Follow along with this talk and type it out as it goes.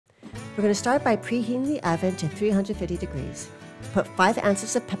We're going to start by preheating the oven to 350 degrees. Put 5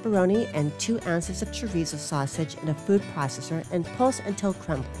 ounces of pepperoni and 2 ounces of chorizo sausage in a food processor and pulse until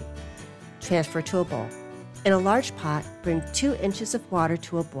crumbly. Transfer to a bowl. In a large pot, bring 2 inches of water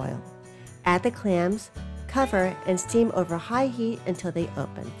to a boil. Add the clams, cover, and steam over high heat until they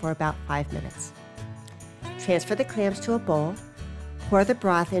open for about 5 minutes. Transfer the clams to a bowl. Pour the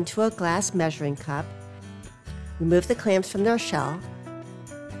broth into a glass measuring cup. Remove the clams from their shell.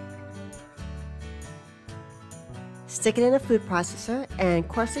 Stick it in a food processor and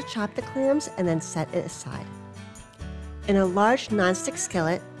coarsely chop the clams and then set it aside. In a large nonstick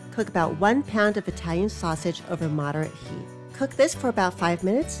skillet, cook about 1 pound of Italian sausage over moderate heat. Cook this for about 5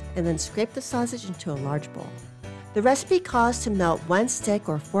 minutes and then scrape the sausage into a large bowl. The recipe calls to melt 1 stick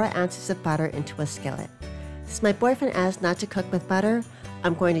or 4 ounces of butter into a skillet. Since my boyfriend asked not to cook with butter,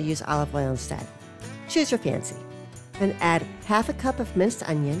 I'm going to use olive oil instead. Choose your fancy. Then add half a cup of minced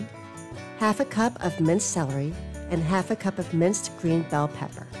onion, half a cup of minced celery, and half a cup of minced green bell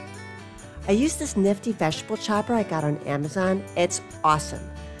pepper. I use this nifty vegetable chopper I got on Amazon. It's awesome.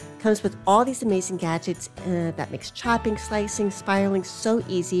 Comes with all these amazing gadgets that makes chopping, slicing, spiraling so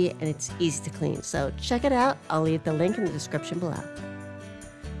easy, and it's easy to clean. So check it out. I'll leave the link in the description below.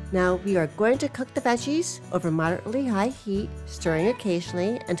 Now we are going to cook the veggies over moderately high heat, stirring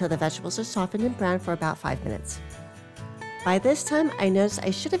occasionally until the vegetables are softened and brown for about 5 minutes. By this time, I noticed I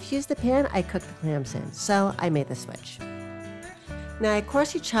should have used the pan I cooked the clams in, so I made the switch. Now, I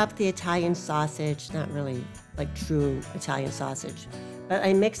coarsely chopped the Italian sausage, not really like true Italian sausage, but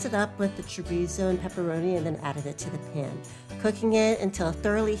I mixed it up with the chorizo and pepperoni and then added it to the pan, cooking it until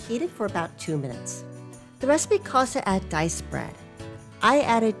thoroughly heated for about 2 minutes. The recipe calls to add diced bread. I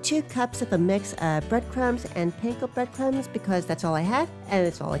added 2 cups of a mix of breadcrumbs and panko breadcrumbs because that's all I had and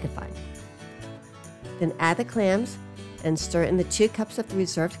it's all I could find. Then add the clams and stir in the 2 cups of the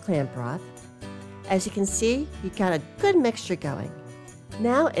reserved clam broth. As you can see, you got a good mixture going.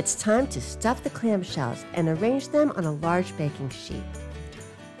 Now it's time to stuff the clam shells and arrange them on a large baking sheet.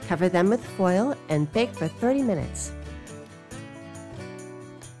 Cover them with foil and bake for 30 minutes.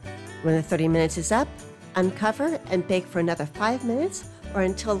 When the 30 minutes is up, uncover and bake for another 5 minutes or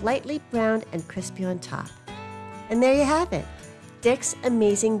until lightly browned and crispy on top. And there you have it, Dick's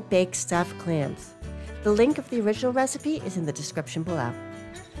Amazing Baked Stuffed Clams. The link of the original recipe is in the description below.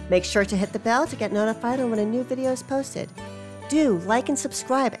 Make sure to hit the bell to get notified when a new video is posted. Do like and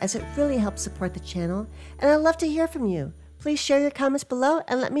subscribe as it really helps support the channel, and I'd love to hear from you. Please share your comments below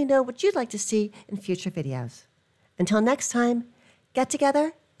and let me know what you'd like to see in future videos. Until next time, get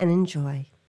together and enjoy.